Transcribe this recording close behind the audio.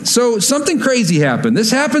So something crazy happened.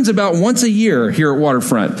 This happens about once a year here at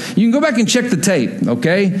Waterfront. You can go back and check the tape,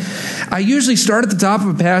 okay? I usually start at the top of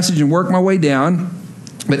a passage and work my way down.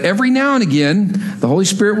 But every now and again, the Holy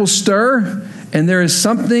Spirit will stir, and there is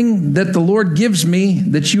something that the Lord gives me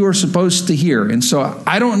that you are supposed to hear. And so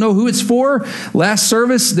I don't know who it's for. Last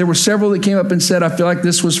service, there were several that came up and said, I feel like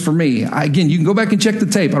this was for me. Again, you can go back and check the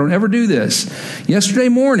tape. I don't ever do this. Yesterday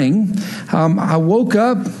morning, I woke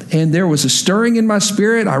up and there was a stirring in my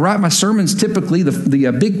spirit. I write my sermons typically,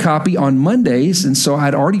 the big copy, on Mondays. And so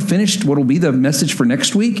I'd already finished what will be the message for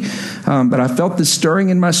next week. But I felt this stirring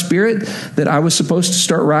in my spirit that I was supposed to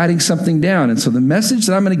start writing something down. And so the message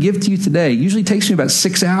that I'm going to give to you today usually takes me about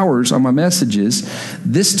 6 hours on my messages.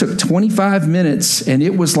 This took 25 minutes, and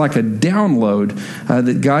it was like a download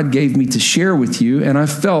that God gave me to share with you. And I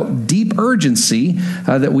felt deep urgency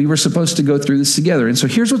that we were supposed to go through this together. And so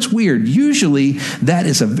here's what's weird. Usually that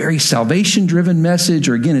is a very salvation-driven message,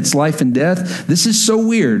 or again, it's life and death. This is so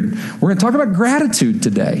weird. We're going to talk about gratitude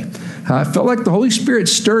today. I felt like the Holy Spirit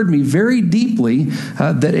stirred me very deeply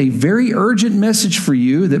that a very urgent message for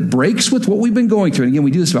you that breaks with what we've been going through. And again,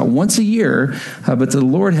 we do this about once a year, but the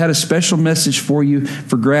Lord had a special message for you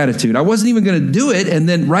for gratitude. I wasn't even going to do it, and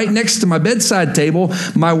then right next to my bedside table,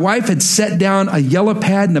 my wife had set down a yellow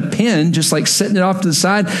pad and a pen, just like setting it off to the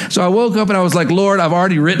side. So I woke up and I was like, Lord, I've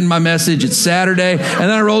already written my message. It's Saturday. And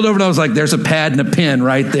then I rolled over and I was like, there's a pad and a pen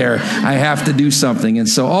right there. I have to do something. And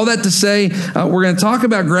so all that to say, we're going to talk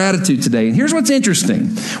about gratitude today. And here's what's interesting.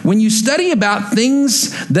 When you study about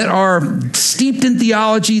things that are steeped in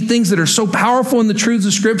theology, things that are so powerful in the truths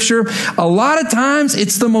of Scripture, a lot of times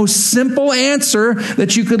it's the most simple answer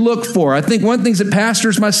that you could look for. I think one of the things that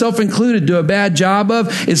pastors, myself included, do a bad job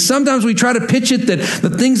of is sometimes we try to pitch it that the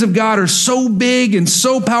things of God are so big and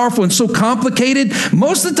so powerful and so complicated.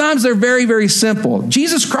 Most of the times they're very, very simple.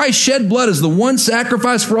 Jesus Christ shed blood as the one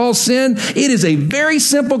sacrifice for all sin. It is a very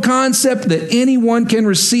simple concept that anyone can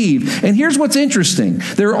receive. And here's what's interesting.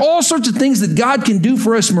 There are all sorts of things that God can do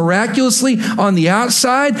for us miraculously on the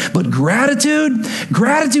outside, but gratitude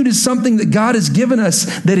is something that God has given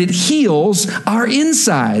us that it heals our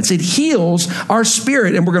insides. It heals our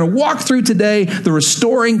spirit. And we're going to walk through today the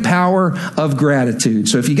restoring power of gratitude.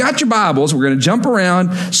 So if you got your Bibles, we're going to jump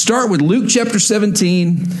around, start with Luke chapter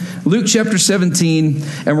 17, and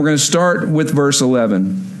we're going to start with verse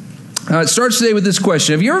 11. It starts today with this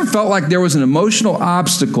question. Have you ever felt like there was an emotional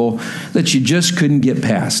obstacle that you just couldn't get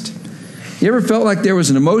past? You ever felt like there was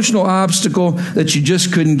an emotional obstacle that you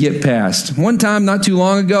just couldn't get past? One time, not too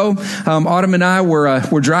long ago, Autumn and I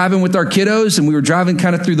were driving with our kiddos, and we were driving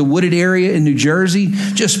kind of through the wooded area in New Jersey.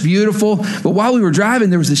 Just beautiful. But while we were driving,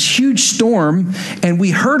 there was this huge storm, and we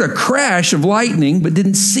heard a crash of lightning, but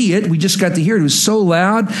didn't see it. We just got to hear it. It was so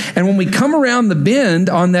loud. And when we come around the bend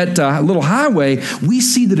on that little highway, we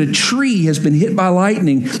see that a tree has been hit by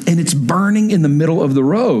lightning, and it's burning in the middle of the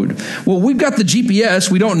road. Well, we've got the GPS.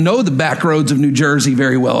 We don't know the back roads of New Jersey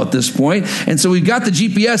very well at this point. And so we've got the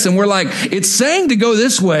GPS and we're like, it's saying to go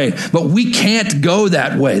this way, but we can't go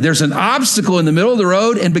that way. There's an obstacle in the middle of the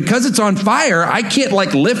road, and because it's on fire, I can't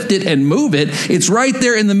like lift it and move it. It's right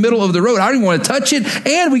there in the middle of the road. I don't even want to touch it.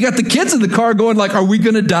 And we got the kids in the car going like, are we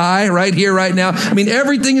going to die right here, right now? I mean,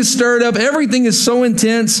 everything is stirred up. Everything is so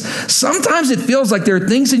intense. Sometimes it feels like there are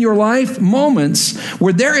things in your life, moments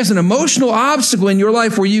where there is an emotional obstacle in your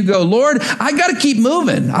life where you go, Lord, I got to keep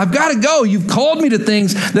moving. I've got to go. You've called me to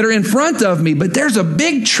things that are in front of me, but there's a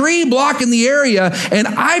big tree blocking the area, and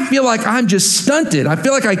I feel like I'm just stunted. I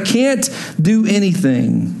feel like I can't do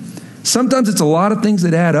anything. Sometimes it's a lot of things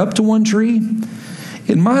that add up to one tree.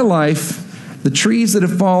 In my life, the trees that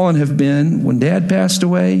have fallen have been when Dad passed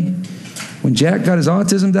away, when Jack got his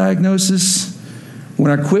autism diagnosis,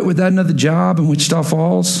 when I quit without another job in Wichita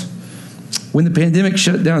Falls, when the pandemic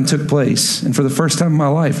shutdown took place, and for the first time in my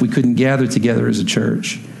life, we couldn't gather together as a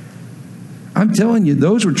church. I'm telling you,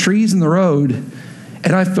 those were trees in the road,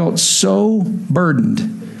 and I felt so burdened.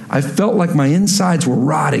 I felt like my insides were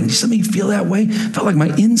rotting. Some of you feel that way? I felt like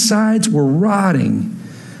my insides were rotting.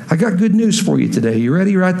 I got good news for you today. You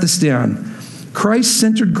ready? Write this down.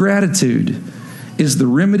 Christ-centered gratitude is the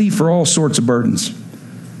remedy for all sorts of burdens.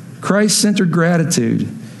 Christ-centered gratitude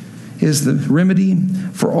is the remedy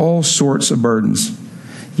for all sorts of burdens.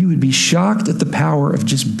 You would be shocked at the power of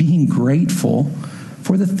just being grateful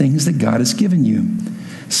for the things that God has given you.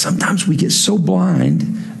 Sometimes we get so blind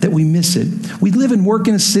that we miss it. We live and work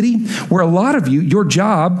in a city where a lot of you, your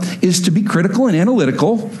job is to be critical and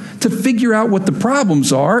analytical, to figure out what the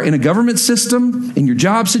problems are in a government system, in your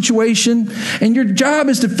job situation. And your job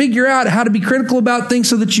is to figure out how to be critical about things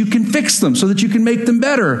so that you can fix them, so that you can make them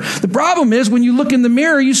better. The problem is when you look in the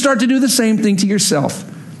mirror, you start to do the same thing to yourself.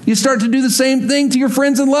 You start to do the same thing to your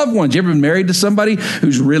friends and loved ones. You ever been married to somebody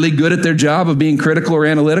who's really good at their job of being critical or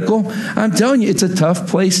analytical? I'm telling you, it's a tough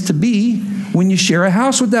place to be when you share a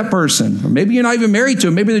house with that person. Or maybe you're not even married to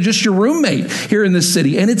them. Maybe they're just your roommate here in this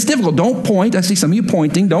city. And it's difficult. Don't point. I see some of you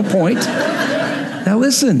pointing. Don't point. Now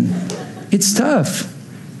listen, it's tough.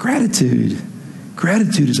 Gratitude.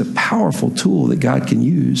 Gratitude is a powerful tool that God can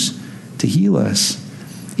use to heal us.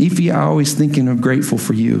 Ify, I always thinking I'm grateful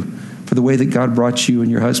for you, for the way that God brought you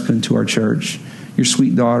and your husband to our church, your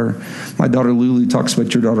sweet daughter. My daughter Lulu talks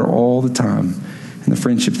about your daughter all the time and the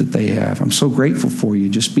friendship that they have. I'm so grateful for you.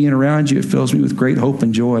 Just being around you, it fills me with great hope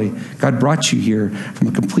and joy. God brought you here from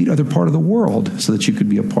a complete other part of the world so that you could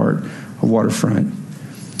be a part of Waterfront.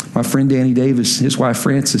 My friend Danny Davis, his wife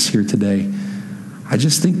Frances here today. I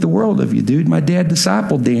just think the world of you, dude. My dad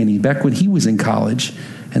discipled Danny back when he was in college,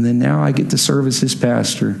 and then now I get to serve as his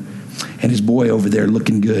pastor. And his boy over there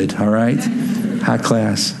looking good, all right? High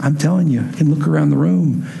class. I'm telling you, you can look around the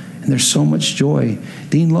room, and there's so much joy.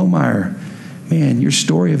 Dean Lohmeyer, man, your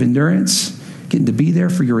story of endurance, getting to be there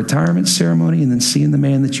for your retirement ceremony and then seeing the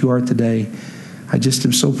man that you are today. I just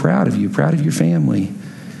am so proud of you, proud of your family.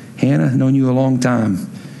 Hannah, known you a long time.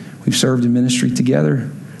 We've served in ministry together.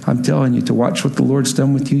 I'm telling you, to watch what the Lord's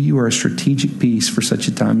done with you, you are a strategic piece for such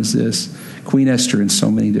a time as this. Queen Esther in so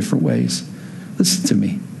many different ways. Listen to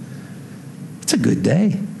me. It's a good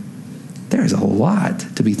day. There is a lot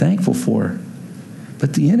to be thankful for.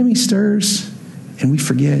 But the enemy stirs and we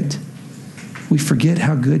forget. We forget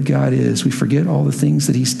how good God is. We forget all the things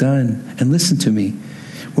that he's done. And listen to me.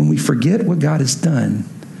 When we forget what God has done,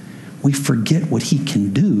 we forget what he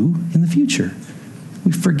can do in the future.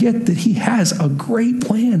 We forget that he has a great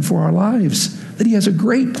plan for our lives, that he has a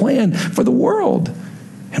great plan for the world.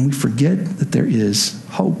 And we forget that there is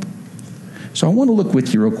hope. So I want to look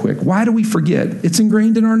with you real quick. Why do we forget? It's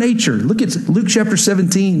ingrained in our nature. Look at Luke chapter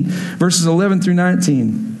 17, verses 11 through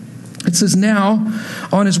 19. It says, now,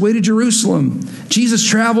 on his way to Jerusalem, Jesus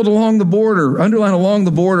traveled along the border, underline along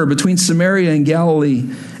the border between Samaria and Galilee.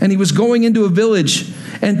 And he was going into a village,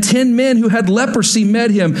 and 10 men who had leprosy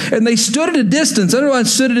met him. And they stood at a distance, underline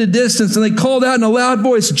stood at a distance, and they called out in a loud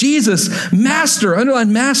voice, Jesus, Master,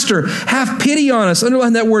 underline Master, have pity on us.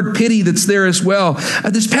 Underline that word pity that's there as well.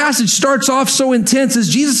 This passage starts off so intense as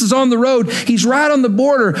Jesus is on the road. He's right on the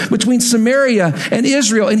border between Samaria and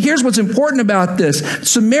Israel. And here's what's important about this.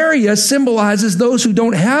 Samaria symbolizes those who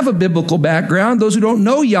don't have a biblical background, those who don't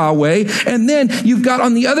know Yahweh. And then you've got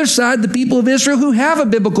on the other side the people of Israel who have a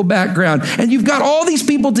biblical background. And you've got all these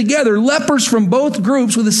people together, lepers from both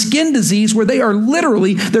groups with a skin disease where they are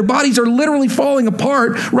literally, their bodies are literally falling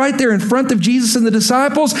apart right there in front of Jesus and the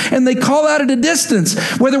disciples, and they call out at a distance.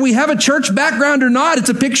 Whether we have a church background or not, it's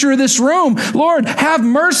a picture of this room. Lord, have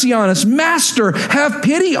mercy on us. Master, have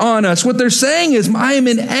pity on us. What they're saying is, I am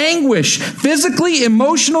in anguish, physically,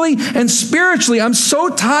 emotionally, and spiritually. I'm so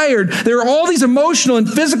tired. There are all these emotional and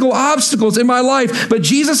physical obstacles in my life, but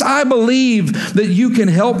Jesus, I believe that you can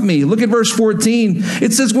help me. Look at verse 14.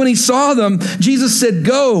 It says, when he saw them, Jesus said,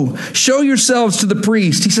 go, show yourselves to the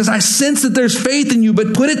priest. He says, I sense that there's faith in you,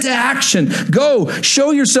 but put it to action. Go,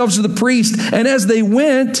 show yourselves to the priest. And as they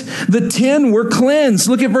went, the 10 were cleansed.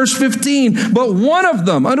 Look at verse 15. But one of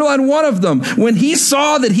them, underline one of them, when he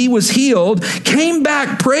saw that he was healed, came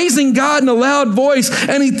back praising God in a loud voice,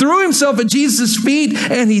 and he threw himself at Jesus' feet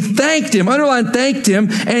and he thanked him, underline thanked him,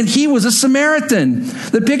 and he was a Samaritan.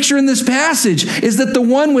 The picture in this passage is that the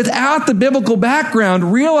one without the biblical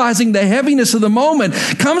background, realizing the heaviness of the moment,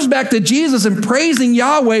 comes back to Jesus and praising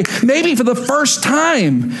Yahweh, maybe for the first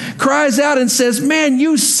time, cries out and says, man,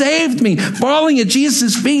 you saved me. Falling at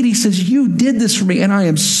Jesus' feet, he says, you did this for me, and I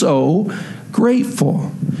am so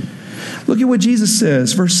grateful. Look at what Jesus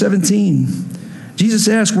says, verse 17. Jesus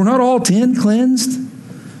asked, were not all 10 cleansed?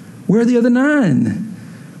 Where are the other 9?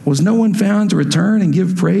 Was no one found to return and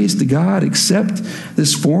give praise to God except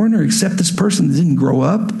this foreigner, except this person that didn't grow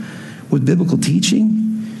up with biblical teaching?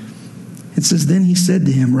 It says, then he said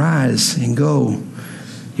to him, rise and go.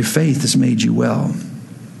 Your faith has made you well.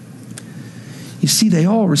 You see, they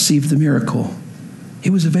all received the miracle.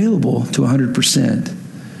 It was available to 100%.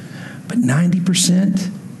 But 90%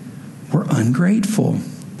 were ungrateful.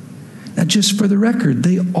 Now, just for the record,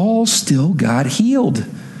 they all still got healed.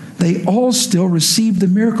 They all still received the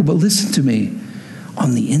miracle. But listen to me.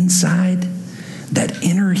 On the inside, that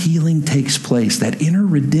inner healing takes place. That inner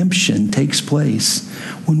redemption takes place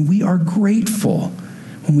when we are grateful,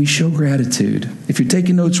 when we show gratitude. If you're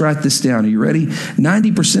taking notes, write this down. Are you ready?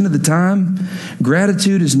 90% of the time,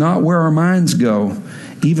 gratitude is not where our minds go,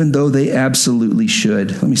 even though they absolutely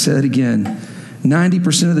should. Let me say that again.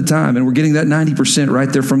 90% of the time, and we're getting that 90%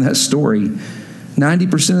 right there from that story.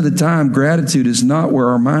 90% of the time, gratitude is not where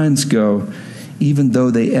our minds go, even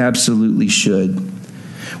though they absolutely should.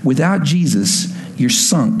 Without Jesus, you're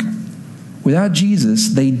sunk. Without Jesus,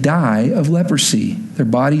 they die of leprosy. Their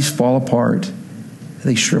bodies fall apart.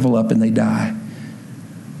 They shrivel up and they die.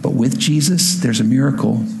 But with Jesus, there's a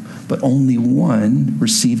miracle. But only one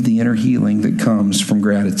received the inner healing that comes from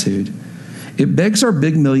gratitude. It begs our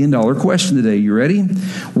big $1 million question today. You ready?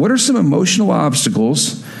 What are some emotional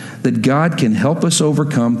obstacles that God can help us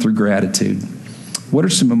overcome through gratitude? What are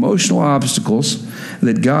some emotional obstacles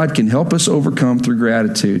that God can help us overcome through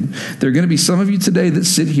gratitude? There are going to be some of you today that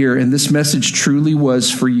sit here, and this message truly was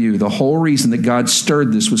for you. The whole reason that God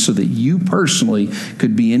stirred this was so that you personally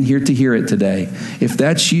could be in here to hear it today. If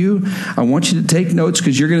that's you, I want you to take notes,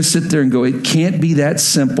 because you're going to sit there and go, it can't be that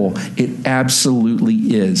simple. It absolutely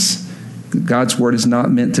is. God's word is not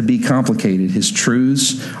meant to be complicated. His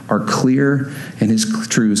truths are clear and his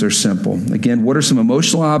truths are simple. Again, what are some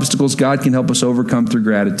emotional obstacles God can help us overcome through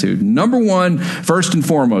gratitude? Number one, first and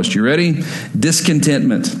foremost, you ready?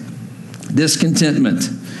 Discontentment. Discontentment.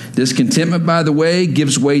 Discontentment, by the way,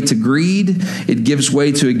 gives way to greed. It gives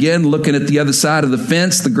way to, again, looking at the other side of the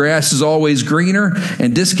fence. The grass is always greener.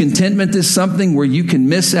 And discontentment is something where you can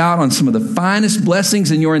miss out on some of the finest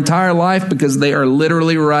blessings in your entire life because they are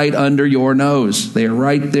literally right under your nose. They are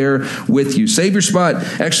right there with you. Save your spot.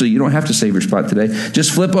 Actually, you don't have to save your spot today.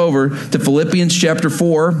 Just flip over to Philippians chapter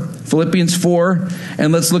 4. Philippians 4.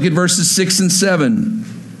 And let's look at verses 6 and 7.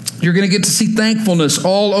 You're going to get to see thankfulness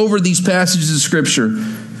all over these passages of Scripture.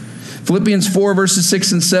 Philippians 4 verses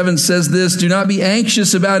 6 and 7 says this, do not be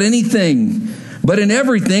anxious about anything, but in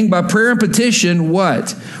everything, by prayer and petition,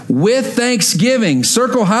 what? With thanksgiving.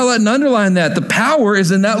 Circle, highlight, and underline that. The power is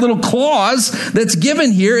in that little clause that's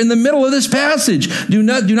given here in the middle of this passage. Do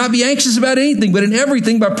not be anxious about anything, but in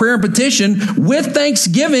everything, by prayer and petition, with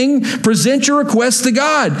thanksgiving, present your requests to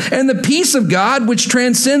God. And the peace of God, which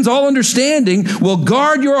transcends all understanding, will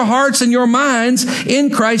guard your hearts and your minds in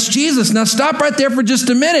Christ Jesus. Now stop right there for just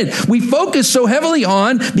a minute. We focus so heavily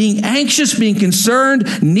on being anxious, being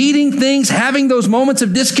concerned, needing things, having those moments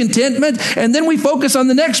of discontentment, and then we focus on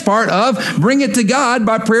the next part of bring it to God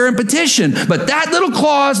by prayer and petition. But that little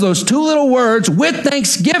clause, those two little words, with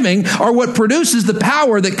thanksgiving, are what produces the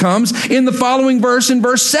power that comes in the following verse, in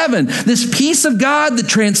verse 7. This peace of God that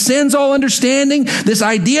transcends all understanding, this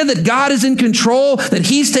idea that God is in control, that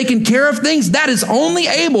he's taken care of things, that is only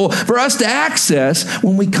able for us to access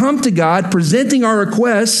when we come to God presenting our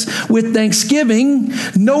requests with thanksgiving,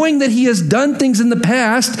 knowing that he has done things in the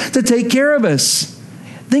past to take care of us.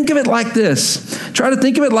 Think of it like this. Try to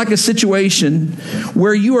think of it like a situation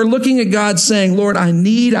where you are looking at God saying, Lord, I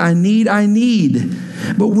need.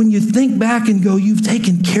 But when you think back and go, you've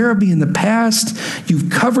taken care of me in the past. You've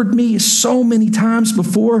covered me so many times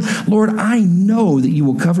before. Lord, I know that you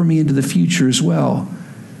will cover me into the future as well.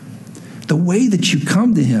 The way that you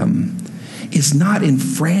come to him is not in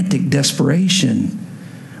frantic desperation,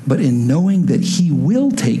 but in knowing that he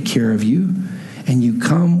will take care of you, and you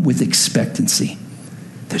come with expectancy.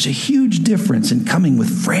 There's a huge difference in coming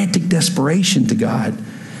with frantic desperation to God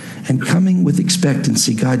and coming with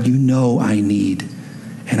expectancy. God, you know I need,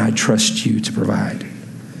 and I trust you to provide.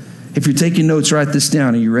 If you're taking notes, write this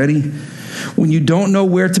down. Are you ready? When you don't know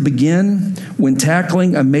where to begin, when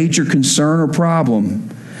tackling a major concern or problem,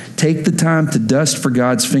 take the time to dust for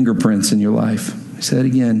God's fingerprints in your life. I say it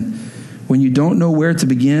again. When you don't know where to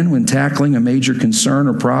begin, when tackling a major concern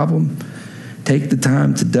or problem, take the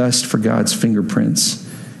time to dust for God's fingerprints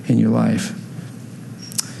in your life.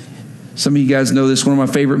 Some of you guys know this. One of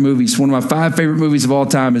my favorite movies, one of my 5 favorite movies of all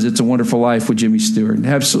time is It's a Wonderful Life with Jimmy Stewart.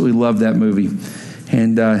 Absolutely love that movie.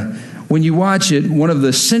 And when you watch it, one of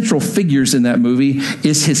the central figures in that movie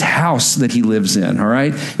is his house that he lives in, all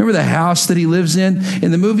right? Remember the house that he lives in?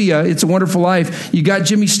 In the movie, It's a Wonderful Life, you got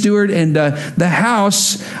Jimmy Stewart, and the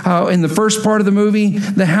house, in the first part of the movie,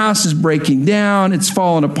 the house is breaking down, it's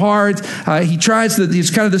falling apart.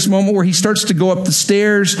 There's kind of this moment where he starts to go up the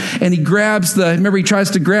stairs, and he tries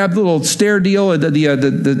to grab the little stair deal,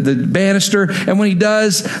 the banister, and when he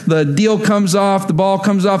does, the deal comes off, the ball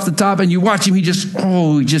comes off the top, and you watch him, he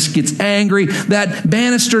just gets angry. That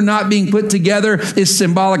banister not being put together is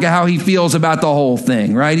symbolic of how he feels about the whole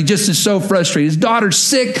thing, right? He just is so frustrated. His daughter's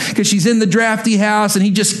sick because she's in the drafty house and he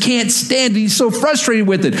just can't stand it. He's so frustrated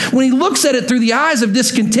with it. When he looks at it through the eyes of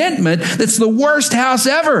discontentment, that's the worst house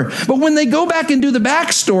ever. But when they go back and do the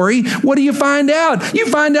backstory, what do you find out? You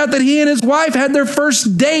find out that he and his wife had their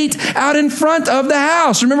first date out in front of the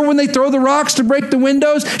house. Remember when they throw the rocks to break the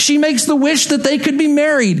windows? She makes the wish that they could be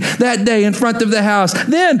married that day in front of the house.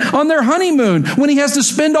 Then on their honeymoon when he has to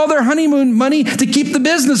spend all their honeymoon money to keep the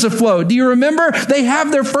business afloat? Do you remember? They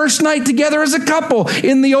have their first night together as a couple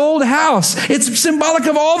in the old house. It's symbolic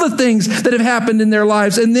of all the things that have happened in their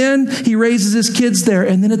lives. And then he raises his kids there.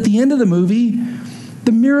 And then at the end of the movie,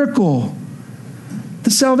 the miracle, the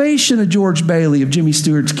salvation of George Bailey, of Jimmy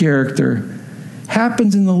Stewart's character,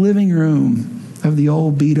 happens in the living room of the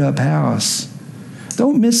old beat-up house.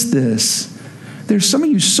 Don't miss this. There's some of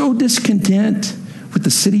you so discontent with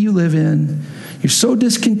the city you live in. You're so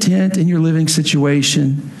discontent in your living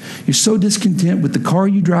situation. You're so discontent with the car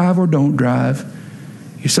you drive or don't drive.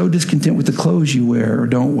 You're so discontent with the clothes you wear or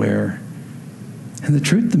don't wear. And the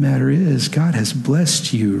truth of the matter is, God has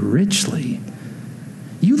blessed you richly.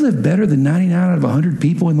 You live better than 99 out of 100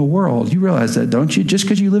 people in the world. You realize that, don't you? Just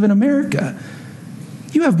because you live in America.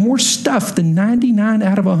 You have more stuff than 99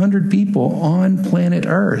 out of 100 people on planet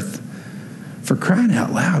Earth. For crying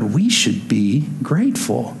out loud, we should be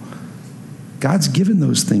grateful. God's given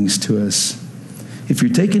those things to us. If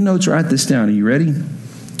you're taking notes, write this down. Are you ready?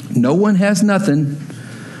 No one has nothing.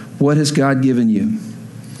 What has God given you?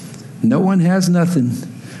 No one has nothing.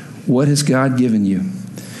 What has God given you?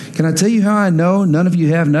 Can I tell you how I know none of you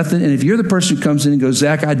have nothing? And if you're the person who comes in and goes,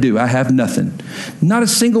 Zach, I do. I have nothing. Not a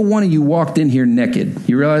single one of you walked in here naked.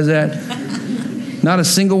 You realize that? Not a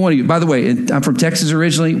single one of you. By the way, I'm from Texas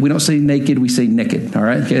originally. We don't say naked. We say naked. All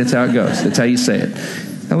right? Okay, that's how it goes. That's how you say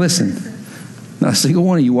it. Now listen. Not a single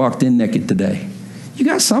one of you walked in naked today. You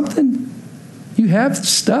got something. You have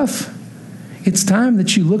stuff. It's time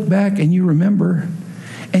that you look back and you remember.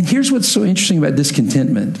 And here's what's so interesting about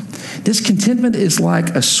discontentment. Discontentment is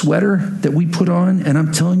like a sweater that we put on, and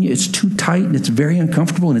I'm telling you, it's too tight and it's very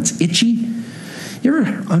uncomfortable and it's itchy. You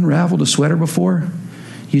ever unraveled a sweater before?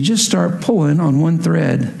 You just start pulling on one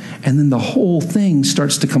thread, and then the whole thing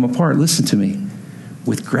starts to come apart. Listen to me.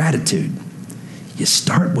 With gratitude, you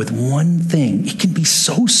start with one thing. It can be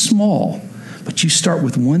so small, but you start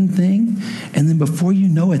with one thing, and then before you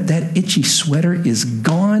know it, that itchy sweater is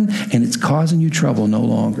gone, and it's causing you trouble no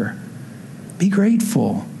longer. Be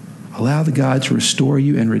grateful. Allow the God to restore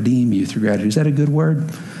you and redeem you through gratitude. Is that a good word?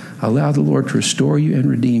 Allow the Lord to restore you and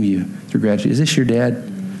redeem you through gratitude. Is this your dad?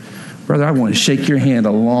 Brother, I want to shake your hand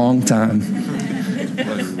a long time.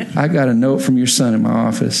 I got a note from your son in my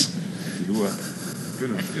office.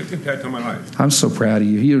 Good impact on my life. I'm so proud of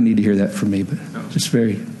you. You don't need to hear that from me, but just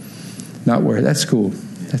very not worried. That's cool.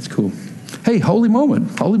 That's cool. Hey, holy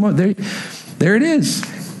moment. Holy moment. There it is.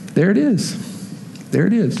 There it is. There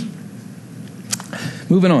it is.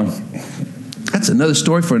 Moving on. That's another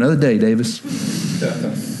story for another day, Davis.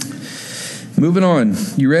 Moving on.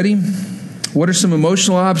 You ready? What are some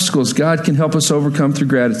emotional obstacles God can help us overcome through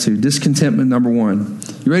gratitude? Discontentment, number one.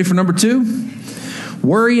 You ready for number two?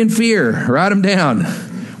 Worry and fear. Write them down.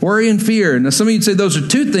 Worry and fear. Now, some of you would say those are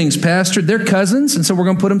two things, Pastor. They're cousins, and so we're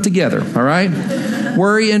going to put them together, all right?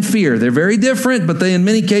 Worry and fear. They're very different, but they in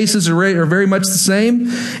many cases are very much the same.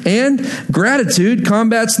 And gratitude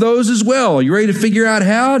combats those as well. You ready to figure out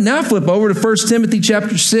how? Now flip over to 1 Timothy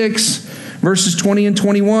chapter 6, verses 20 and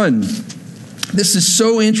 21. This is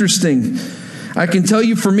so interesting. I can tell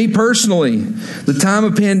you for me personally, the time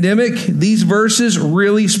of pandemic, these verses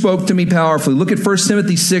really spoke to me powerfully. Look at 1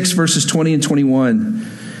 Timothy 6, verses 20 and 21.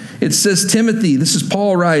 It says, Timothy, this is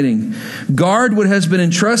Paul writing, guard what has been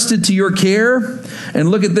entrusted to your care. And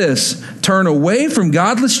look at this. Turn away from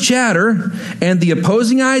godless chatter and the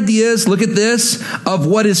opposing ideas, look at this, of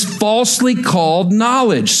what is falsely called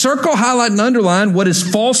knowledge. Circle, highlight, and underline what is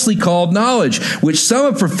falsely called knowledge, which some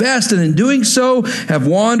have professed, and in doing so have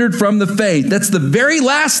wandered from the faith. That's the very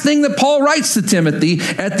last thing that Paul writes to Timothy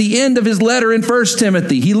at the end of his letter in 1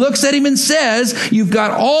 Timothy. He looks at him and says, you've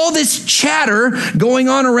got all this chatter going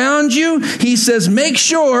on around you. He says, make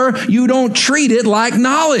sure you don't treat it like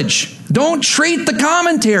knowledge. Don't treat the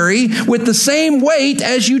commentary with the same weight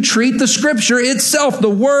as you treat the Scripture itself, the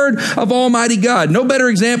Word of Almighty God. No better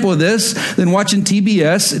example of this than watching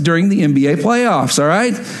TBS during the NBA playoffs, all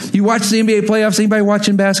right? You watch the NBA playoffs. Anybody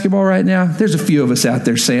watching basketball right now? There's a few of us out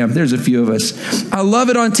there, Sam. There's a few of us. I love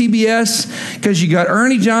it on TBS because you got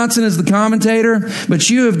Ernie Johnson as the commentator, but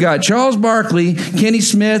you have got Charles Barkley, Kenny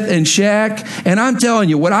Smith, and Shaq. And I'm telling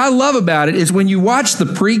you, what I love about it is when you watch the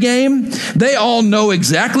pregame, they all know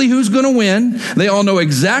exactly who's going to win. They all know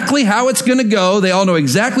exactly how it's going to go. They all know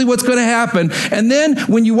exactly what's going to happen. And then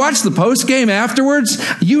when you watch the post game afterwards,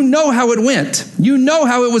 you know how it went. You know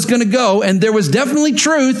how it was going to go. And there was definitely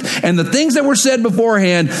truth. And the things that were said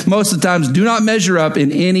beforehand, most of the times do not measure up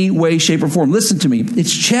in any way, shape, or form. Listen to me.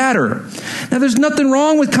 It's chatter. Now, there's nothing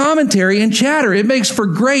wrong with commentary and chatter. It makes for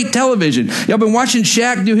great television. Y'all been watching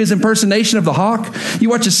Shaq do his impersonation of the Hawk? You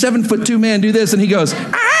watch a 7'2" man do this and he goes,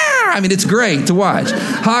 ah! I mean, it's great to watch.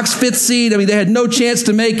 Hawks fifth seed. I mean, they had no chance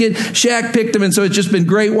to make it. Shaq picked them, and so it's just been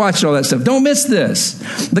great watching all that stuff. Don't miss this.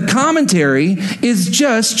 The commentary is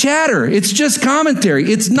just chatter. It's just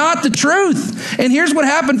commentary. It's not the truth. And here's what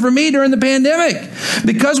happened for me during the pandemic.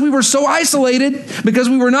 Because we were so isolated, because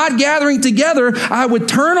we were not gathering together, I would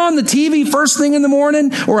turn on the TV first thing in the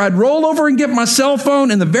morning, or I'd roll over and get my cell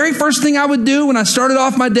phone, and the very first thing I would do when I started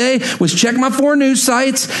off my day was check my 4 news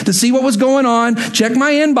sites to see what was going on, check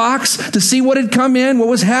my inbox to see what had come in, what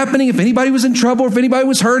was happening, if anybody was in trouble, if anybody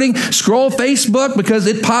was hurting, scroll Facebook because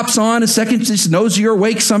it pops on a second, just knows you're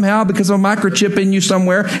awake somehow because of a microchip in you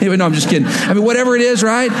somewhere. Anyway, no, I'm just kidding. I mean, whatever it is,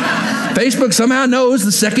 right? Facebook somehow knows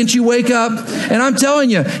the second you wake up. And I'm telling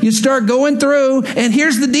you, you start going through, and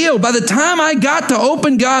here's the deal. By the time I got to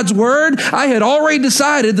open God's Word, I had already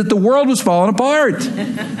decided that the world was falling apart.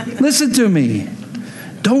 Listen to me.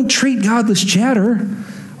 Don't treat godless chatter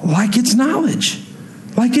like it's knowledge,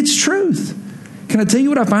 like it's truth. Can I tell you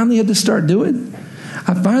what I finally had to start doing?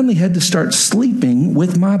 I finally had to start sleeping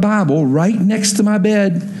with my Bible right next to my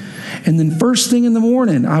bed. And then first thing in the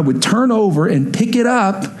morning, I would turn over and pick it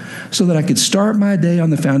up so that I could start my day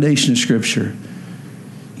on the foundation of Scripture.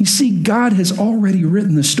 You see, God has already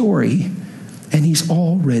written the story, and He's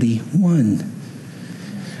already won.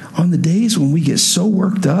 On the days when we get so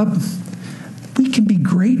worked up, we can be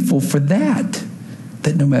grateful for that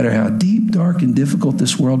no matter how deep, dark, and difficult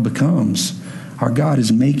this world becomes, our God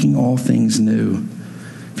is making all things new.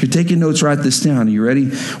 If you're taking notes, write this down. Are you ready?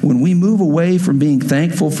 When we move away from being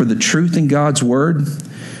thankful for the truth in God's Word,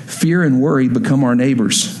 fear and worry become our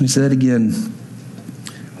neighbors. Let me say that again.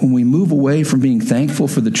 When we move away from being thankful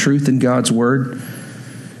for the truth in God's Word,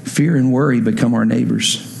 fear and worry become our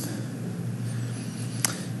neighbors.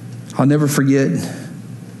 I'll never forget,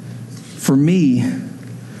 for me,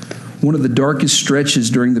 one of the darkest stretches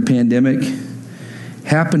during the pandemic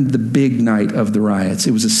happened the big night of the riots.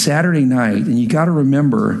 It was a Saturday night, and you got to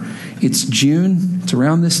remember, it's June. It's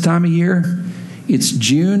around this time of year. It's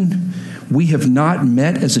June. We have not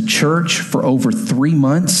met as a church for over 3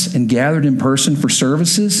 months and gathered in person for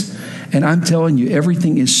services. And I'm telling you,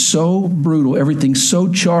 everything is so brutal. Everything's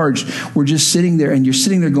so charged. We're just sitting there, and you're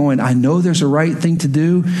sitting there going, I know there's a right thing to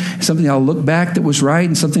do. Something I'll look back that was right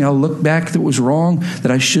and something I'll look back that was wrong,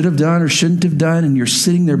 that I should have done or shouldn't have done. And you're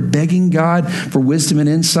sitting there begging God for wisdom and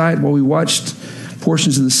insight while we watched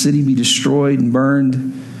portions of the city be destroyed and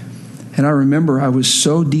burned. And I remember I was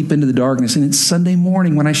so deep into the darkness, and it's Sunday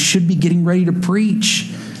morning when I should be getting ready to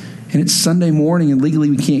preach. And it's Sunday morning, and legally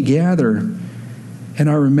we can't gather. And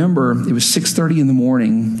I remember it was 6:30 in the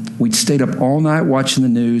morning. We'd stayed up all night watching the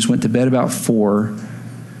news, went to bed about 4.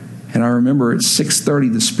 And I remember at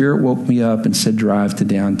 6:30, the Spirit woke me up and said, drive to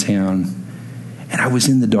downtown. And I was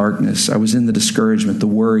in the darkness. I was in the discouragement, the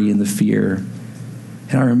worry, and the fear.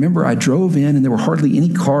 And I remember I drove in, and there were hardly any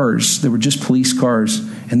cars. There were just police cars.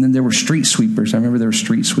 And then there were street sweepers. I remember there were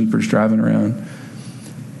street sweepers driving around.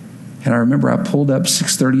 And I remember I pulled up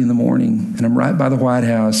 6:30 in the morning, and I'm right by the White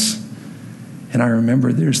House. And I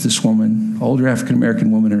remember there's this woman, older African-American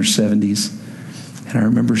woman in her 70s. And I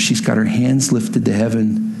remember she's got her hands lifted to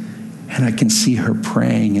heaven. And I can see her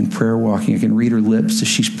praying and prayer walking. I can read her lips as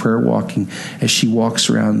she's prayer walking, as she walks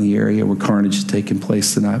around the area where carnage had taken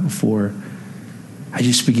place the night before. I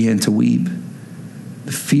just began to weep.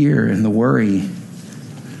 The fear and the worry,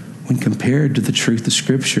 when compared to the truth of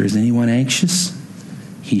Scripture, is anyone anxious?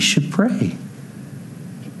 He should pray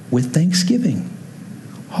with thanksgiving.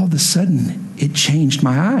 All of a sudden, it changed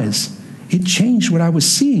my eyes. It changed what I was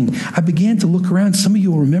seeing. I began to look around. Some of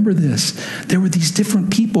you will remember this. There were these different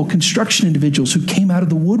people, construction individuals, who came out of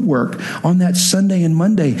the woodwork on that Sunday and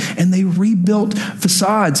Monday, and they rebuilt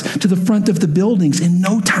facades to the front of the buildings in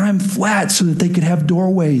no time flat so that they could have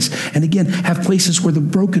doorways and, again, have places where the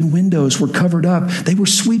broken windows were covered up. They were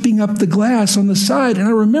sweeping up the glass on the side. And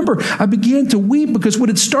I remember I began to weep because what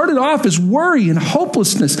had started off as worry and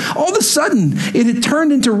hopelessness, all of a sudden it had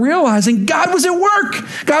turned into realizing God was at work.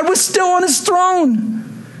 God was still on His throne.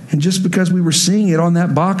 And just because we were seeing it on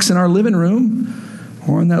that box in our living room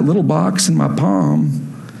or on that little box in my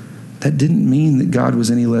palm, that didn't mean that God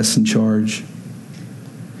was any less in charge.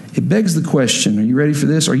 It begs the question, are you ready for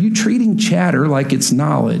this? Are you treating chatter like it's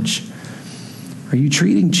knowledge? Are you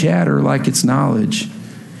treating chatter like it's knowledge?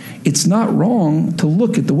 It's not wrong to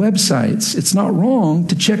look at the websites. It's not wrong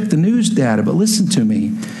to check the news data, but listen to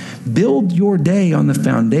me. Build your day on the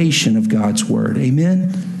foundation of God's Word.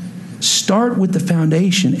 Amen? Start with the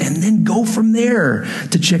foundation and then go from there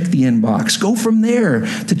to check the inbox. Go from there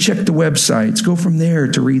to check the websites. Go from there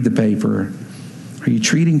to read the paper. Are you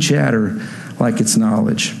treating chatter like it's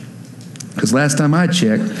knowledge? Because last time I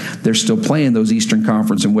checked, they're still playing those Eastern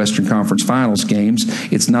Conference and Western Conference Finals games.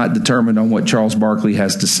 It's not determined on what Charles Barkley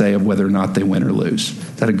has to say of whether or not they win or lose.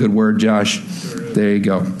 Is that a good word, Josh? There you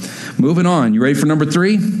go. Moving on. You ready for number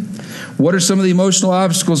 3? What are some of the emotional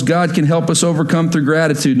obstacles God can help us overcome through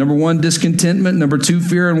gratitude? Number 1, discontentment. Number 2,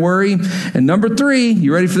 fear and worry. And number 3,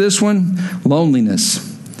 you ready for this one?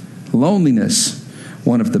 Loneliness. Loneliness.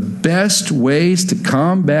 One of the best ways to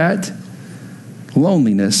combat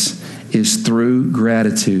loneliness is through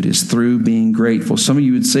gratitude, is through being grateful. Some of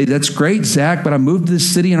you would say, that's great, Zach, but I moved to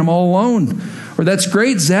this city and I'm all alone. Or that's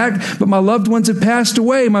great, Zach, but my loved ones have passed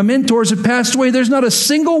away. My mentors have passed away. There's not a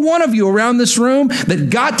single one of you around this room that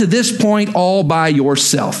got to this point all by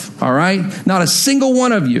yourself, all right? Not a single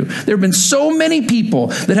one of you. There have been so many people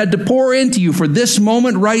that had to pour into you for this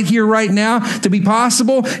moment right here, right now to be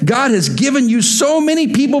possible. God has given you so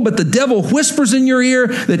many people, but the devil whispers in your ear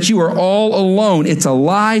that you are all alone. It's a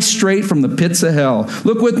lie straight from the pits of hell.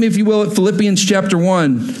 Look with me, if you will, at Philippians chapter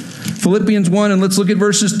 1. Philippians 1, and let's look at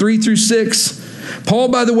verses 3 through 6. Paul,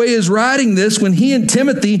 by the way, is writing this when he and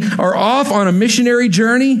Timothy are off on a missionary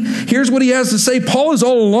journey. Here's what he has to say. Paul is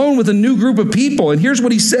all alone with a new group of people. And here's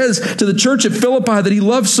what he says to the church at Philippi that he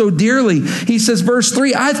loves so dearly. He says, verse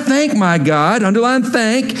 3, I thank my God, underline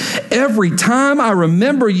thank, every time I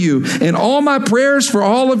remember you. In all my prayers for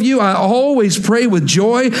all of you, I always pray with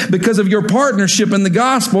joy because of your partnership in the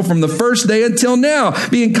gospel from the first day until now,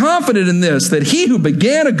 being confident in this, that he who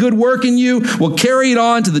began a good work in you will carry it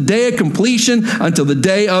on to the day of completion until the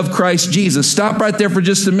day of Christ Jesus. Stop right there for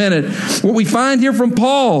just a minute. What we find here from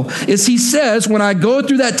Paul is he says, when I go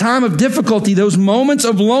through that time of difficulty, those moments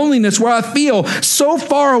of loneliness where I feel so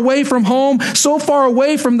far away from home, so far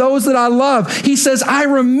away from those that I love, he says, I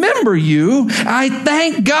remember you. I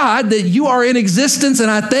thank God that you are in existence, and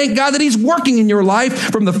I thank God that he's working in your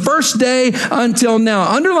life from the first day until now.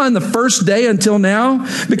 Underline the first day until now,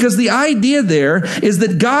 because the idea there is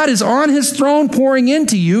that God is on his throne pouring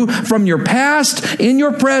into you from your past, in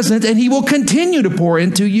your present, and he will continue to pour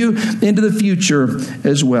into you into the future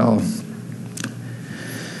as well.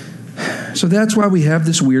 So that's why we have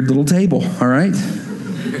this weird little table, all right?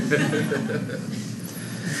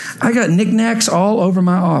 I got knickknacks all over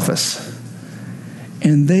my office,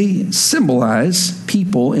 and they symbolize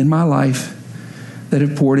people in my life that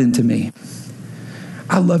have poured into me.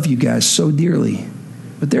 I love you guys so dearly,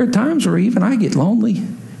 but there are times where even I get lonely.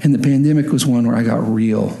 And the pandemic was one where I got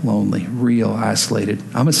real lonely, real isolated.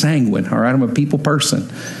 I'm a sanguine, all right? I'm a people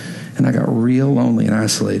person. And I got real lonely and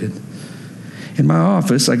isolated. In my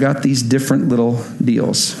office, I got these different little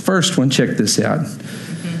deals. First one, check this out.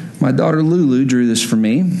 My daughter Lulu drew this for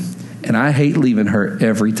me, and I hate leaving her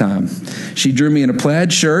every time. She drew me in a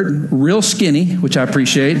plaid shirt, real skinny, which I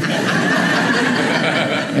appreciate.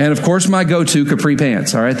 And, of course, my go-to capri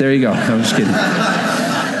pants. All right, there you go. I'm just kidding.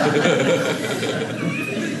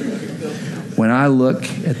 When I look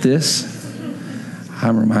at this,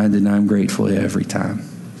 I'm reminded and I'm grateful every time.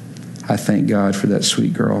 I thank God for that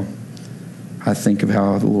sweet girl. I think of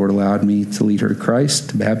how the Lord allowed me to lead her to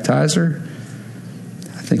Christ, to baptize her.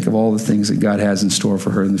 I think of all the things that God has in store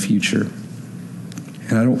for her in the future.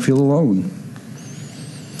 And I don't feel alone.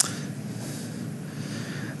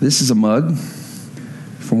 This is a mug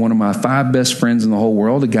from one of my 5 best friends in the whole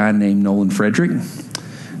world, a guy named Nolan Frederick.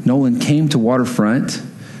 Nolan came to Waterfront,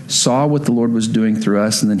 saw what the Lord was doing through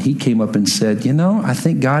us, and then he came up and said, you know, I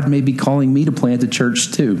think God may be calling me to plant a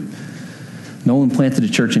church too. Nolan planted a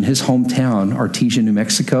church in his hometown, Artesia, New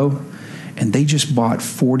Mexico, and they just bought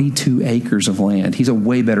 42 acres of land. He's a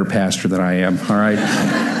way better pastor than I am, all right?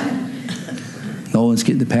 Nolan's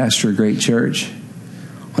getting to pastor a great church.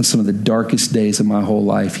 On some of the darkest days of my whole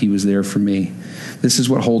life, he was there for me. This is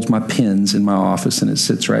what holds my pens in my office, and it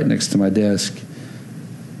sits right next to my desk.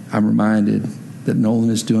 I'm reminded that Nolan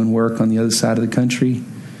is doing work on the other side of the country,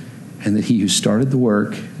 and that he who started the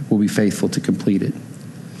work will be faithful to complete it.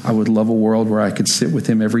 I would love a world where I could sit with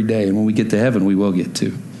him every day, and when we get to heaven, we will get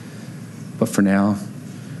to. But for now,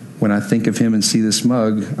 when I think of him and see this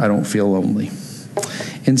mug, I don't feel lonely.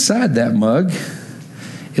 Inside that mug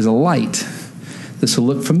is a light. This will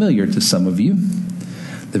look familiar to some of you.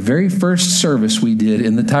 The very first service we did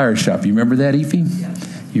in the tire shop. You remember that, Efi? Yeah.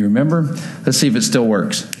 You remember? Let's see if it still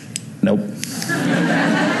works. Nope.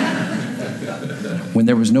 When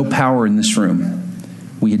there was no power in this room,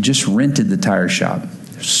 we had just rented the tire shop.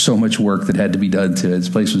 There's so much work that had to be done to it. This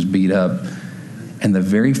place was beat up. And the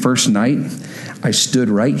very first night, I stood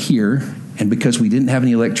right here, and because we didn't have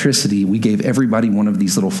any electricity, we gave everybody one of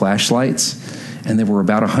these little flashlights. And there were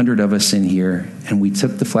about 100 of us in here, and we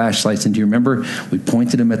took the flashlights, and do you remember? We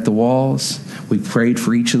pointed them at the walls. We prayed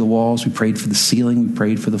for each of the walls. We prayed for the ceiling. We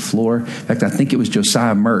prayed for the floor. In fact, I think it was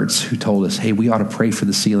Josiah Mertz who told us, hey, we ought to pray for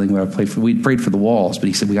the ceiling. We prayed for the walls, but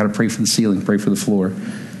he said we got to pray for the ceiling, pray for the floor.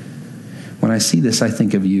 When I see this, I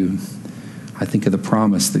think of you. I think of the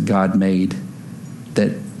promise that God made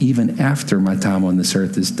that even after my time on this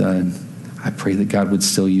earth is done, I pray that God would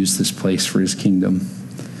still use this place for his kingdom.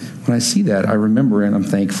 When I see that, I remember and I'm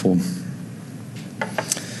thankful.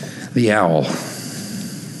 The owl.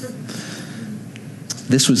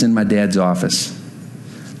 This was in my dad's office.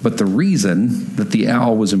 But the reason that the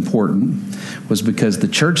owl was important was because the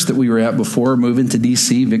church that we were at before moving to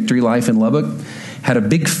D.C., Victory Life in Lubbock, had a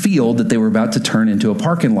big field that they were about to turn into a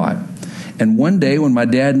parking lot. And one day when my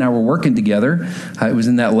dad and I were working together, it was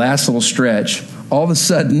in that last little stretch, all of a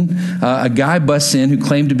sudden, a guy busts in who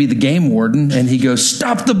claimed to be the game warden, and he goes,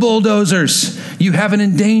 "Stop the bulldozers. You have an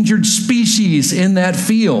endangered species in that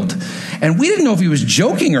field." And we didn't know if he was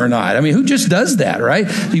joking or not. I mean, who just does that, right?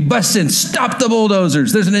 He busts in, "Stop the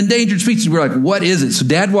bulldozers. There's an endangered species." We're like, what is it? So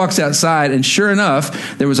Dad walks outside, and sure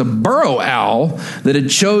enough, there was a burrow owl that had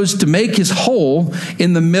chose to make his hole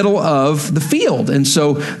in the middle of the field. And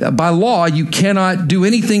so by law, you cannot do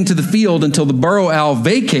anything to the field until the burrow owl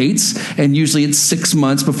vacates, and usually it's 6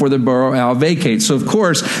 months before the burrow owl vacates. So, of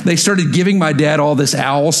course, they started giving my dad all this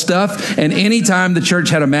owl stuff, and anytime the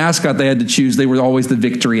church had a mascot they had to choose, they were always the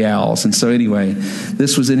Victory Owls. And so anyway,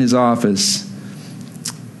 this was in his office.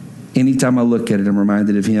 Anytime I look at it, I'm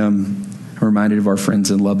reminded of him. I'm reminded of our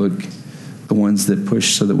friends in Lubbock, the ones that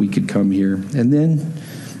pushed so that we could come here. And then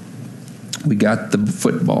we got the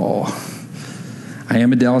football. I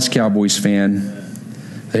am a Dallas Cowboys fan.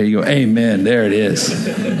 There you go. Amen. There it is.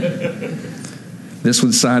 This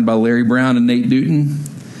was signed by Larry Brown and Nate Newton,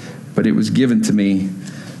 but it was given to me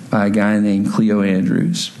by a guy named Cleo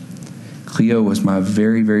Andrews. Cleo was my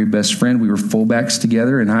very, very best friend. We were fullbacks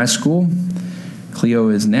together in high school. Cleo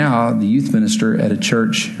is now the youth minister at a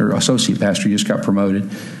church, or associate pastor, he just got promoted,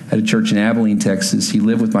 at a church in Abilene, Texas. He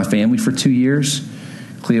lived with my family for 2 years.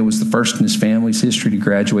 Cleo was the first in his family's history to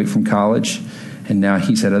graduate from college, and now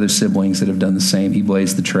he's had other siblings that have done the same. He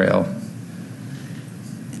blazed the trail.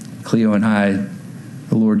 Cleo and I,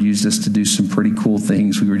 the Lord used us to do some pretty cool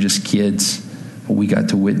things. We were just kids. We got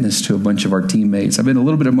to witness to a bunch of our teammates. I've been a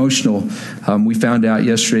little bit emotional. We found out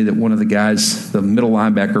yesterday that one of the guys, the middle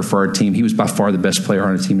linebacker for our team, he was by far the best player on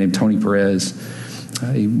our team, named Tony Perez.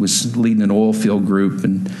 He was leading an oil field group,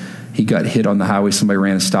 and he got hit on the highway. Somebody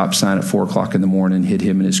ran a stop sign at 4 o'clock in the morning, hit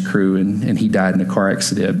him and his crew, and he died in a car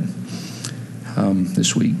accident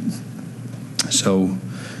this week. So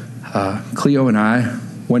Cleo and I,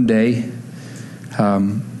 one day,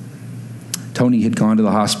 Tony had gone to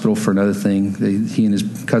the hospital for another thing. He and his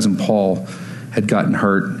cousin Paul had gotten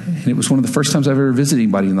hurt. And it was one of the first times I've ever visited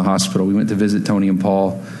anybody in the hospital. We went to visit Tony and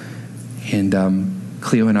Paul. And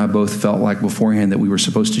Cleo and I both felt like beforehand that we were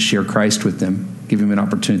supposed to share Christ with them, give him an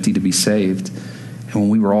opportunity to be saved. And when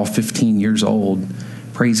we were all 15 years old,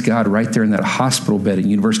 praise God, right there in that hospital bed at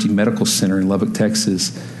University Medical Center in Lubbock,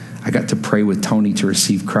 Texas, I got to pray with Tony to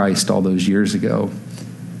receive Christ all those years ago.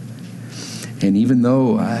 And even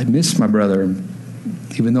though I miss my brother,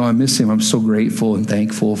 even though I miss him, I'm so grateful and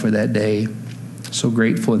thankful for that day. So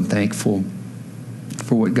grateful and thankful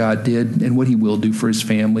for what God did and what he will do for his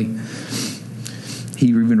family. He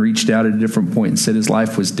even reached out at a different point and said his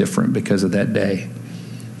life was different because of that day.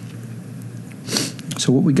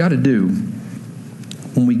 So what we got to do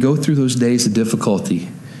when we go through those days of difficulty,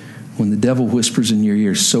 when the devil whispers in your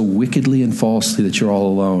ear so wickedly and falsely that you're all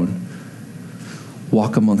alone,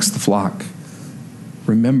 walk amongst the flock.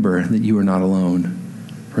 Remember that you are not alone.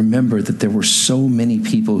 Remember that there were so many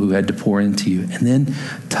people who had to pour into you. And then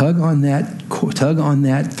tug on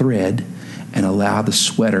that thread and allow the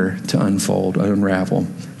sweater to unravel.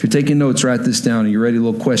 If you're taking notes, write this down. Are you ready? A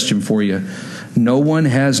little question for you. No one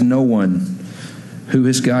has no one. Who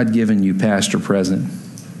has God given you, past or present?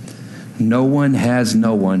 No one has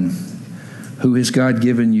no one. Who has God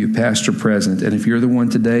given you, past or present? And if you're the one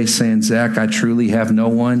today saying, Zach, I truly have no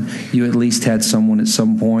one, you at least had someone at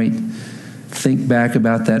some point. Think back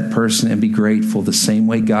about that person and be grateful. The same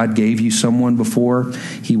way God gave you someone before,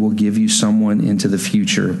 he will give you someone into the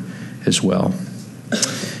future as well.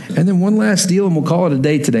 And then one last deal, and we'll call it a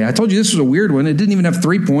day today. I told you this was a weird one. It didn't even have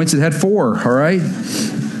 3 points. It had 4, all right?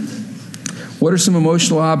 What are some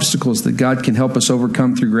emotional obstacles that God can help us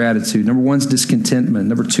overcome through gratitude? Number 1 is discontentment.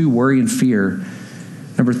 Number 2, worry and fear.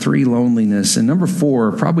 Number 3, loneliness. And number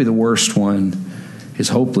 4, probably the worst one, is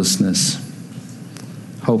hopelessness.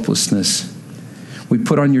 Hopelessness. We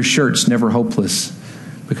put on your shirts, never hopeless.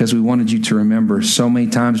 because we wanted you to remember so many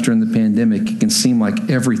times during the pandemic, it can seem like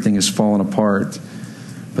everything is falling apart.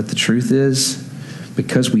 But the truth is,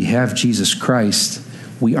 because we have Jesus Christ,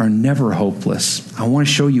 we are never hopeless. I want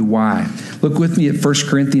to show you why. Look with me at 1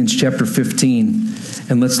 Corinthians chapter 15,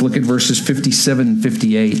 and let's look at verses 57 and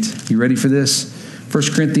 58. You ready for this? 1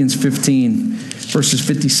 Corinthians 15, verses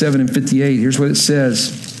 57 and 58. Here's what it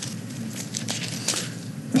says.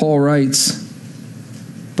 Paul writes,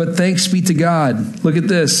 "But thanks be to God." Look at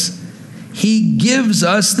this. He gives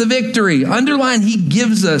us the victory. Underline, He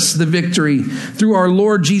gives us the victory through our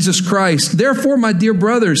Lord Jesus Christ. Therefore, my dear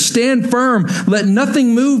brothers, stand firm. Let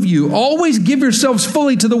nothing move you. Always give yourselves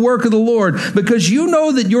fully to the work of the Lord, because you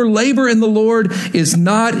know that your labor in the Lord is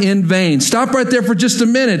not in vain. Stop right there for just a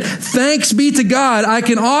minute. Thanks be to God. I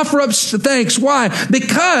can offer up thanks. Why?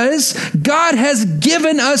 Because God has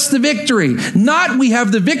given us the victory. Not we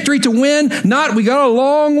have the victory to win. Not we got a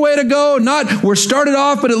long way to go. Not we're started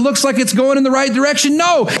off, but it looks like it's going in the right direction.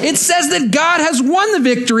 No, it says that God has won the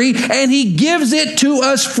victory and He gives it to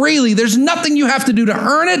us freely. There's nothing you have to do to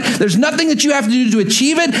earn it. There's nothing that you have to do to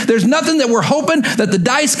achieve it. There's nothing that we're hoping that the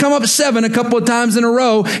dice come up 7 a couple of times in a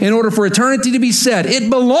row in order for eternity to be set. It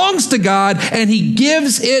belongs to God and He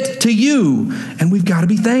gives it to you. And we've got to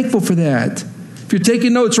be thankful for that. If you're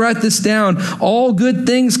taking notes, write this down. All good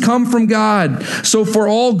things come from God. So for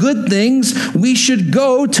all good things, we should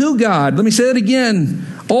go to God. Let me say that again.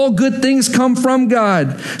 All good things come from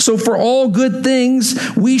God. So for all good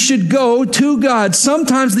things, we should go to God.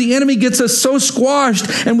 Sometimes the enemy gets us so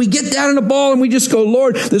squashed and we get down in a ball and we just go,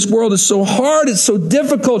 Lord, this world is so hard. It's so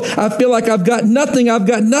difficult. I feel like I've got nothing. I've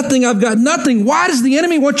got nothing. I've got nothing. Why does the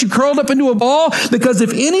enemy want you curled up into a ball? Because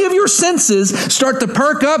if any of your senses start to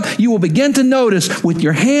perk up, you will begin to notice with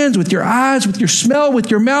your hands, with your eyes, with your smell, with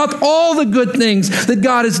your mouth, all the good things that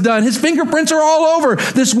God has done. His fingerprints are all over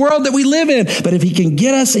this world that we live in. But if He can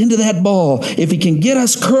get us into that ball, if He can get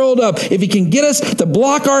us curled up, if He can get us to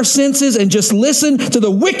block our senses and just listen to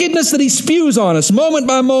the wickedness that He spews on us moment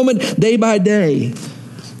by moment, day by day,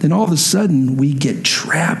 then all of a sudden we get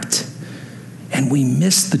trapped and we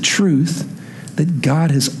miss the truth that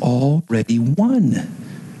God has already won.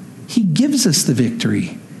 He gives us the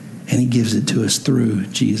victory and He gives it to us through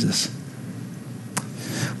Jesus.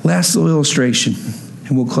 Last little illustration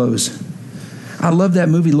and we'll close. I love that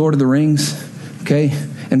movie, Lord of the Rings. Okay?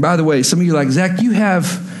 And by the way, some of you are like, Zach, you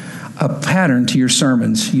have a pattern to your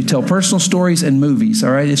sermons. You tell personal stories and movies, all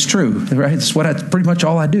right? It's true, right? It's pretty much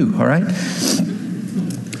all I do, all right?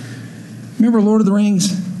 Remember Lord of the Rings?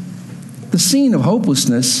 The scene of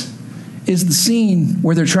hopelessness is the scene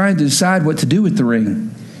where they're trying to decide what to do with the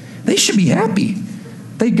ring. They should be happy.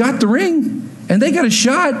 They got the ring, and they got a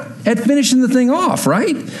shot at finishing the thing off,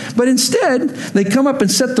 right? But instead, they come up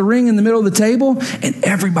and set the ring in the middle of the table, and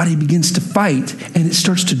everybody begins to fight, and it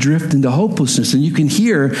starts to drift into hopelessness. And you can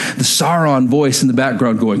hear the Sauron voice in the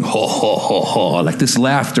background going, ha, ha, ha, ha, like this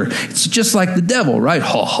laughter. It's just like the devil, right?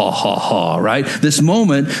 Ha, ha, ha, ha, right? This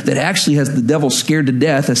moment that actually has the devil scared to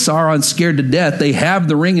death, as Sauron's scared to death, they have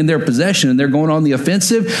the ring in their possession, and they're going on the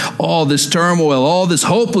offensive. All this turmoil, all this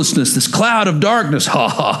hopelessness, this cloud of darkness, ha,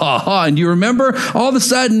 ha, ha, ha. And you remember, all of a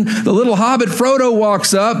sudden, the little hobbit Frodo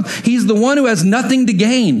walks up. He's the one who has nothing to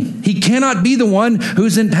gain. He cannot be the one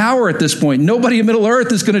who's in power at this point. Nobody in Middle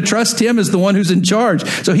Earth is going to trust him as the one who's in charge.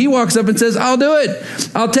 So he walks up and says, I'll do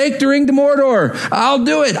it. I'll take the ring to Mordor. I'll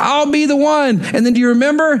do it. I'll be the one. And then do you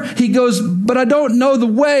remember? He goes, but I don't know the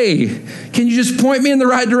way. Can you just point me in the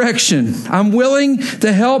right direction? I'm willing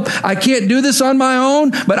to help. I can't do this on my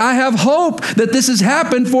own, but I have hope that this has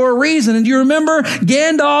happened for a reason. And do you remember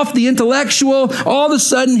Gandalf, the intellectual, all of a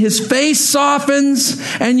sudden his face softens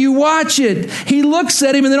and you watch it. He looks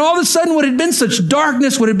at him and then all of a sudden what had been such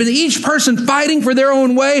darkness, what had been each person fighting for their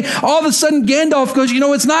own way, all of a sudden Gandalf goes,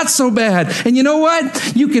 it's not so bad. And you know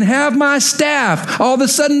what? You can have my staff. All of a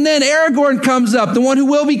sudden then Aragorn comes up, the one who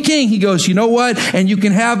will be king. He goes, you know what? And you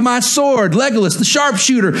can have my sword. Legolas, the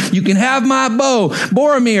sharpshooter. You can have my bow.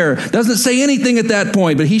 Boromir doesn't say anything at that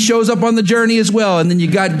point, but he shows up on the journey as well. And then you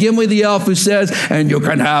got Gimli the elf who says, and you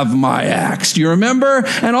can have my axe. Do you remember?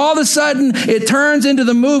 And all of a sudden it turns into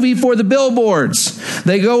the movie for the billboards.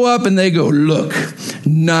 They go up and they go, look,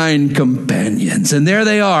 9 companions. And there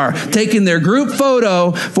they are, taking their group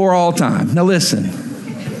photo for all time. Now listen,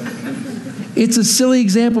 it's a silly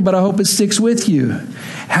example, but I hope it sticks with you.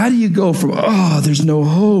 How do you go from, there's no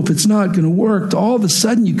hope, it's not going to work, to all of a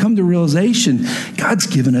sudden you come to realization, God's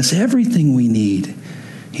given us everything we need.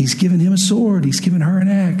 He's given him a sword. He's given her an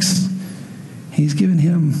axe. He's given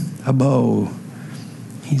him a bow.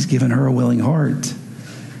 He's given her a willing heart.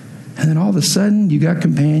 And then all of a sudden, you got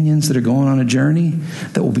companions that are going on a journey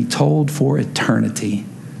that will be told for eternity.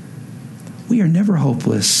 we are never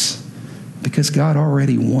hopeless because God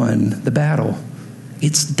already won the battle.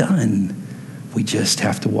 It's done. We just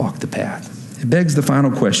have to walk the path. It begs the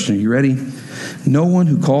final question. Are you ready? No one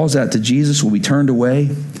who calls out to Jesus will be turned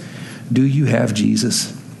away. Do you have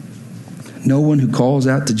Jesus? No one who calls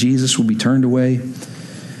out to Jesus will be turned away.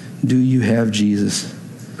 Do you have Jesus?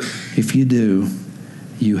 If you do,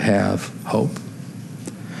 you have hope.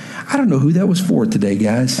 I don't know who that was for today,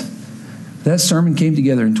 guys. That sermon came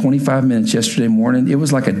together in 25 minutes yesterday morning. It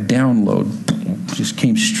was like a download. Just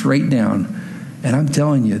came straight down. And I'm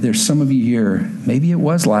telling you, there's some of you here, maybe it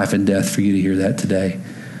was life and death for you to hear that today.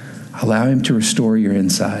 Allow him to restore your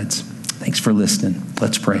insides. Thanks for listening.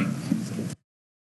 Let's pray.